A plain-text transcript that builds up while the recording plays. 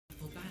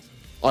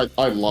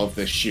I love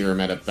the sheer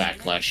amount of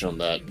backlash on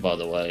that, by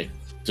the way.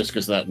 Just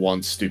because that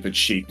one stupid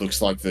sheep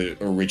looks like the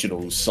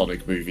original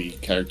Sonic movie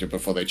character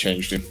before they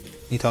changed him.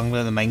 You talking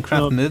about the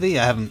Minecraft movie?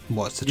 I haven't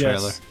watched the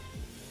trailer. Yes.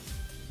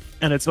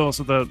 And it's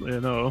also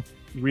the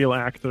real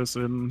actors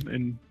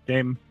in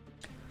game.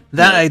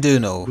 That I do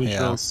know.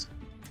 Visuals.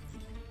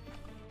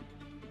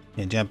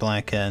 Yeah, Jack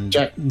Black and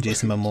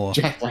Jason Momoa.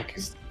 Jack Black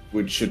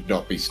should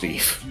not be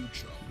Steve.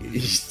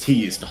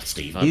 He is not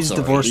Steve. I'm He's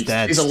sorry. divorced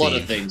dad. He's a lot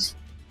of Steve. things.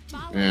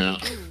 Yeah.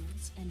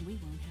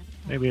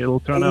 Maybe it'll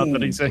turn out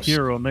that he's a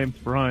hero named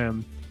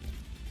Brian.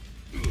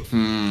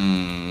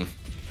 I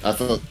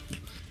thought.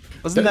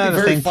 Wasn't that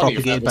a thing funny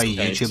if propagated by that was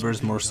the case.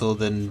 YouTubers more so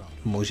than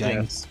Mojang?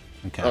 Yes.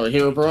 Okay. Oh,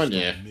 Hero Brian,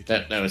 yeah.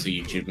 That was a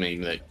YouTube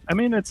meme that. I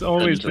mean, it's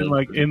always Turned been into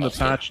like in the a-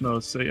 patch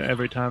notes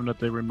every time that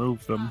they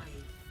remove them.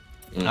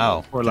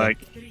 Oh. For like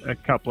a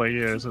couple of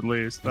years at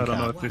least. I don't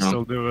know if they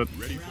still do it.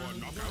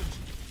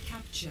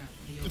 Capture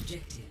the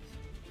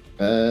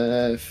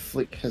objective.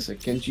 Flick has a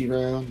Genji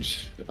round.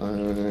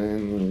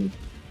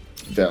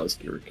 That was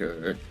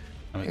Kiriko.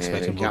 I'm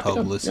expecting Captain.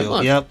 Roadhog Lucio. Never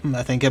mind. Yep,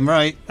 I think I'm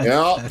right.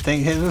 Yeah. I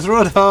think it was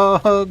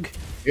Roadhog.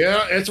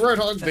 Yeah, it's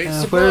Roadhog. Big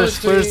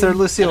surprise. Where's their team.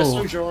 Lucio? And a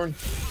Sojourn.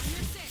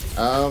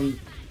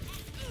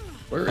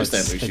 Where is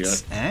that Lucio?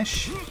 It's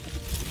Ash?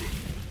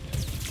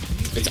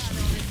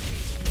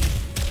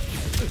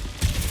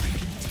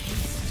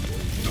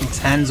 It's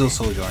Hanzo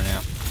Sojourn,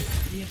 yeah.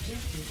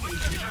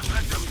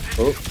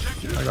 Oh,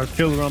 I got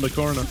killed around the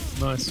corner.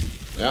 Nice.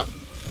 yeah.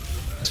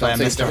 By Some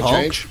things Mr. don't Hulk.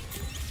 change.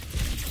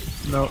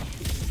 No.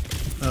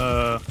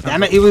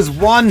 Damn it, he was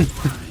one!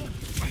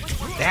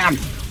 Damn!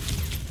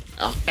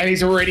 Oh, and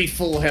he's already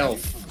full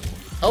health.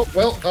 Oh,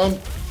 well,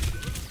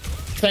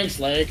 thanks,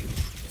 lag.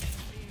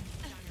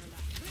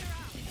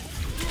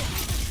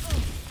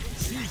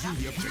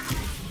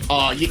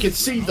 Oh, you can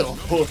see the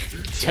hook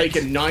take a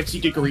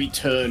 90-degree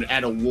turn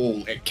at a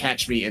wall and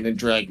catch me and then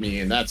drag me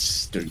in. That's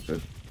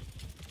stupid.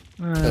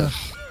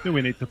 Do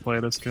we need to play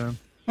this game?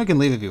 We can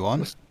leave if you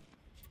want.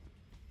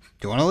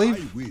 Do you want to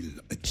leave? I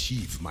will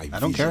achieve my I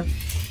don't care.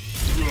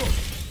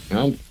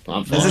 I'm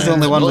fine. This is the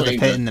only one with the Annoying,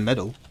 pit but- in the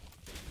middle.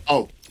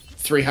 Oh,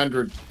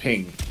 300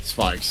 ping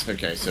spikes.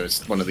 Okay, so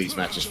it's one of these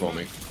matches for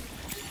me.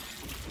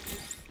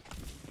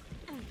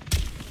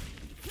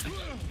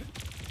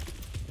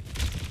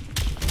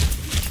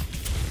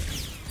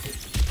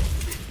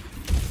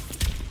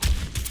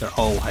 They're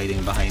all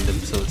hiding behind him,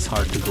 so it's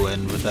hard to go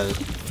in without...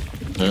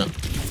 Yeah.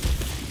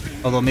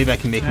 Although maybe I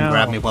can make him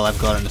grab me while I've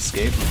got an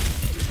escape.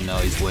 No,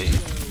 he's waiting.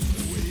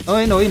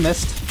 Oh, no, he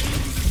missed.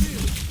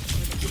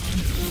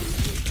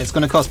 It's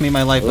going to cost me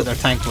my life, but they're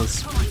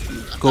tankless.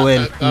 Go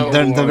in.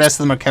 The rest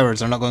of them are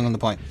cowards. They're not going on the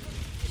point.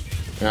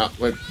 Yeah,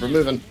 we're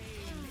moving.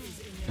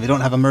 They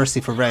don't have a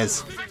mercy for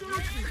res.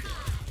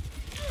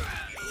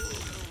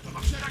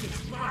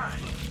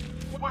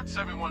 What's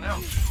everyone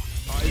else?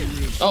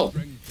 Oh,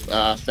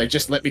 they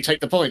just let me take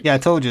the point. Yeah, I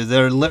told you.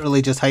 They're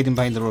literally just hiding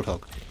behind the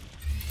Roadhog.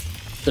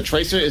 The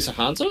Tracer is a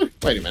Hanzo?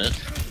 Wait a minute.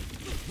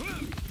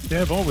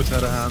 Yeah, I've always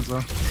had a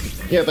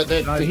Hanzo. Yeah, but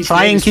he's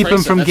Try and named keep him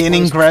Tracer, from that's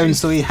gaining close. ground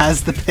so he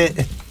has the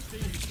pit.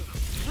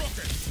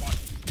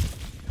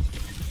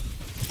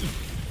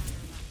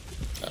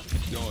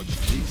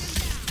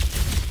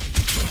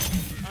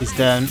 He's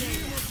down.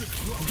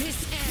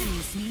 This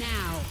ends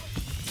now.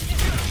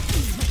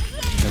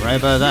 You're right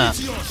about that.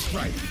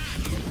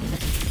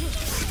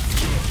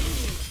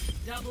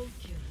 Double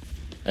kill.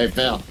 Hey,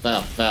 Val.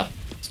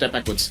 Step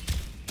backwards.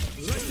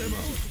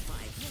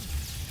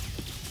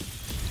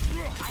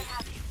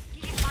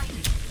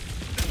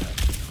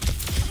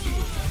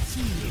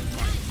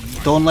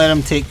 Don't let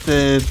him take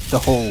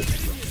the hole,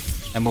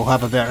 and we'll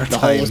have a better The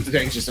hole time. is the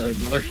danger zone,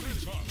 brother.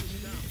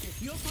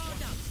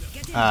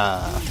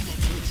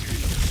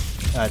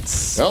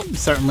 That's Well,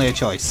 certainly a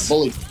choice.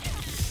 Bully.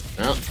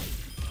 Yeah.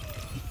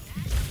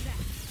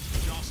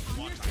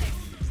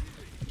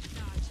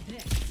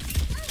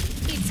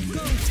 It's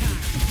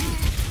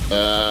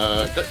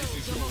go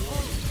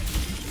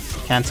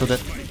time. Cancelled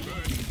it.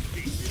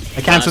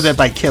 I cancelled it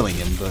by killing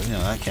him, but you know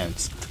that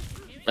counts.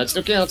 That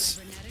still counts.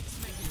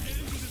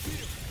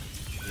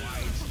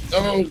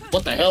 Oh,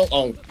 what the hell?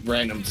 Oh,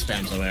 random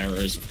spams of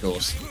arrows, of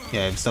course.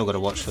 Yeah, I've still got to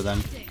watch for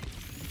them.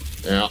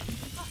 Yeah.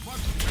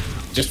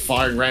 Just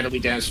firing randomly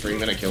downstream,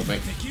 then it killed me.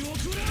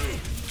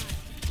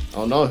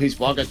 Oh no, he's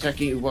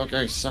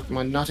Wagateki suck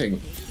my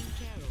nutting.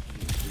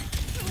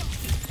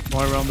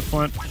 Why around the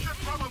point?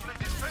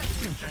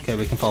 Okay,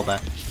 we can fall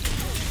back.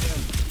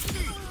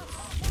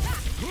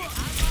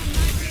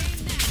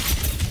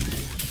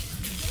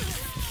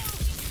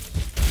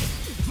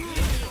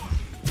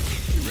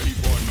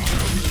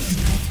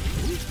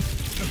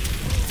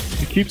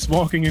 He keeps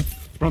walking in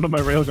front of my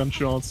railgun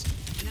shots.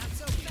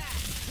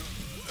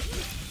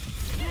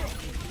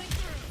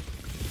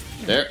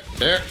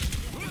 There.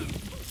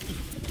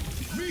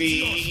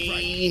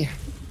 Eee.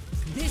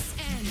 This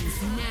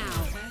ends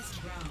now.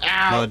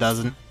 Ow. No, it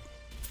doesn't.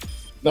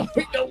 No,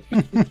 no.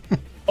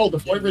 Oh, the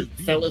Wyvern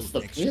fell off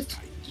the pit?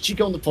 Did she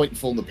go on the point and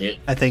fall in the pit?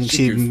 I think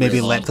she goofed maybe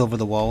real leapt hard. over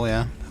the wall,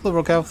 yeah. Hello,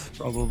 Rook Elf.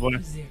 Probably.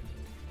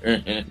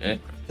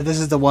 This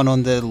is the one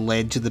on the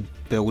ledge of the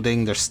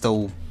building. There's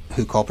still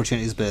hook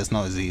opportunities, but it's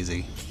not as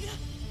easy.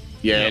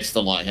 Yeah, it's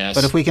the lighthouse.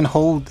 But if we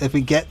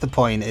get the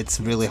point, it's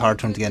really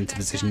hard for him to get into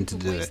position to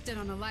do it.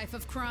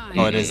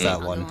 Oh, it is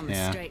that one.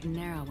 Yeah.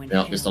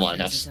 Yeah, it's the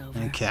lighthouse.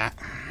 Okay.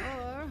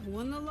 Or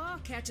when the law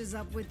catches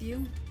up with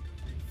you.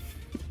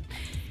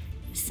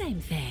 Same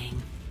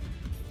thing.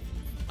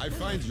 I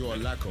find your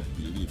lack of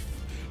belief.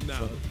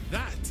 Now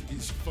that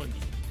is funny.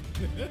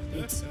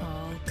 It's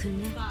all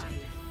connected.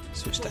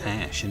 Switch to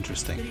Ash.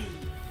 Interesting.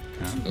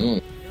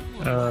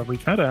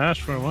 We've had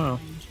Ash for a while.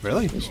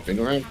 Really? It's been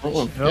around for a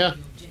while. Yep. Yeah.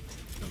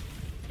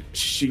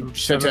 She I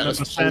sent out a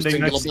remember standing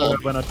singular next to her ball.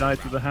 when I died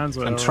to the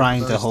Hanzo. I'm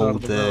trying to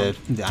hold the.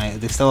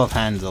 They still have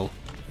Hansel.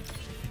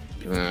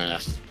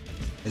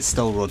 It's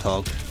still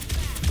Roadhog.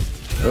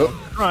 Oh,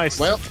 Christ.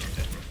 well,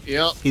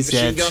 yeah. He's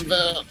machine dead. gun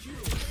there.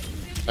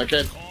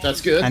 Okay,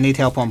 that's good. I need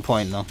help on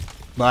point though.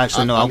 Well,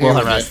 actually, no. I'm I'll go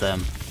here, harass okay.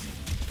 them.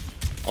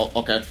 Oh,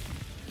 okay.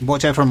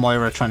 Watch out for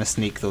Moira trying to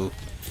sneak though.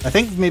 I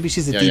think maybe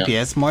she's a Yeah,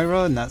 DPS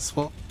Moira, and that's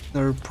what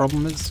their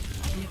problem is.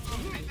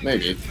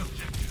 Maybe.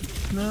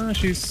 No,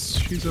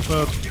 she's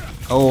about.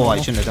 Oh,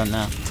 I shouldn't have done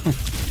that.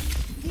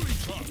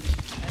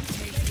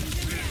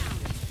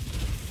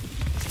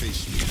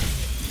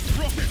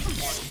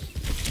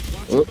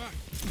 Oh,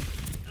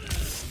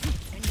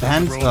 The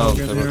hands. Oh, Roadhog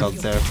the in here.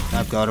 Roadhog's there.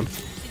 I've got him.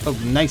 Oh,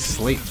 nice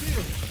sleep.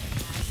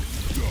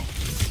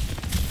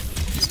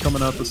 He's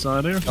coming out the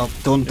side here. Oh,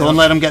 don't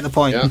let him get the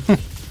point. Yeah.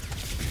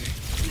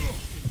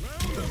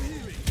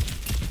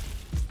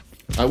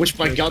 I wish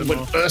my gun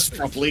would burst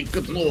properly.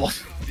 Good lord.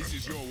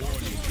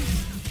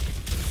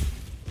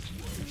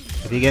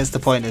 If he gets the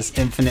point, it's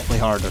infinitely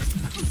harder.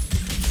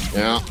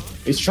 Yeah.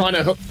 He's trying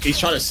to hook. He's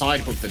trying to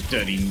side hook the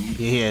dirty.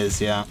 He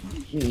is, yeah.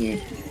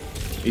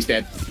 He's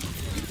dead.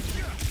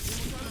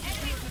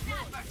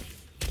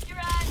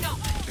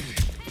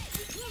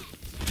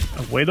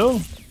 A Widow?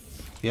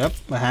 Yep.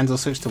 My hands will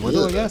switch to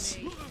Widow, I guess.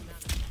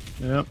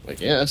 Yep. I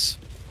guess.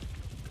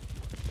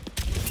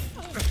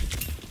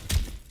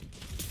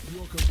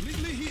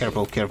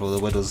 Careful, careful. The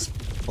Widow's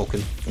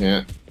poking.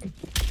 Yeah.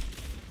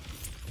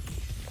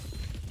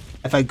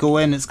 If I go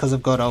in, it's because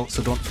I've got out,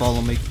 so don't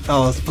follow me.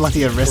 Oh, it's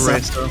bloody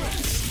Orisa.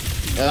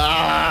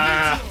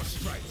 Ah!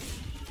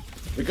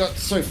 We got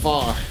so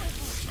far.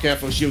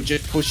 Careful, she'll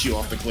just push you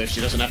off the cliff. She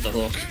doesn't have to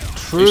hook.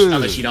 True.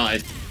 Unless she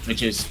dies,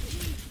 which is.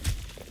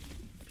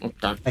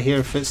 Okay. I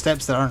hear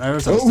footsteps that aren't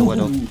ours. That's the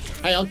Widow.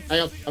 Hang on,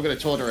 hang on. I'm gonna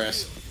taunt her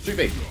ass. Shoot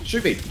me!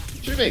 Shoot me!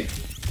 Shoot me!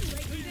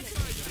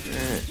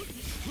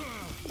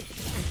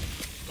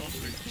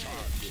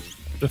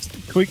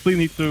 Just quickly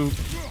need to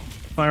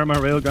fire my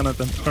railgun and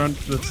then turn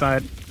to the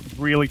side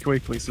really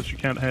quickly so she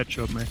can't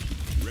headshot me.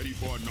 Ready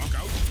for a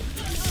knockout?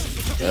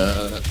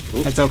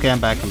 It's okay, I'm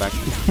back,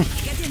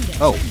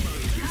 Oh.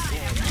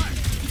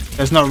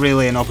 There's not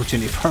really an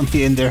opportunity for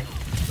me in there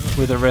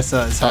with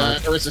Orisa. It's hard.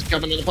 Orisa's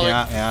coming to the point.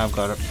 Yeah, I've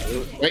got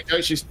it. Wait, no,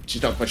 she's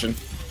not pushing.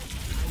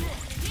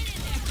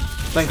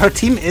 Like, her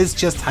team is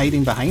just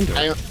hiding behind her.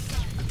 Hang on.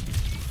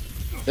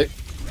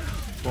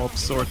 Bob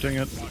sorting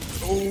it.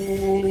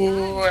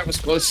 Oh, that was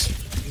close.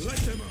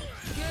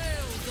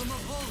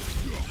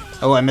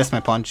 Oh, I missed my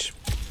punch.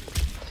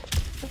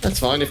 That's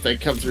fine. If they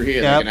come through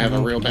here, Yeah, they're gonna have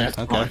a real bad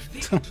okay.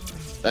 time.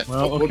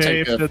 Well, we'll okay,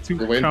 take if they're the too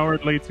win.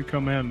 cowardly to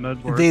come in,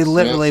 that works. They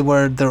literally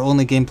were, their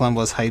only game plan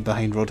was hide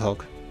behind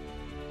Roadhog.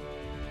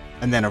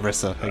 And then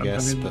Orisa, I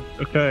guess. mean, but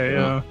okay,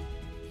 yeah.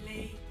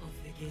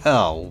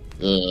 Oh,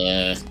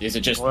 Is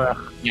it just Well,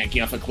 yank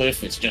you off a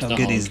cliff? It's just how a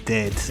good hole. he's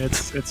dead.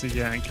 it's a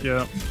yank,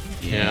 yeah.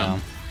 Yeah.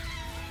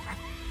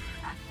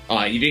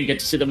 You didn't get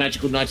to see the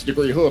magical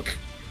 90-degree hook.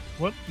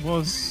 What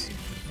was...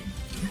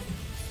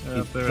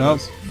 there Oh, it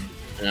is.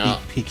 Yeah.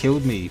 he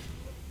killed me.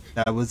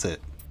 That was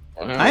it.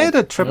 Wow. I had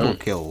a triple Yeah.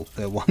 kill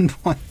at one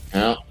point.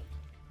 Yeah.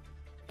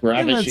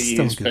 Gravity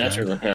still is good, better. though.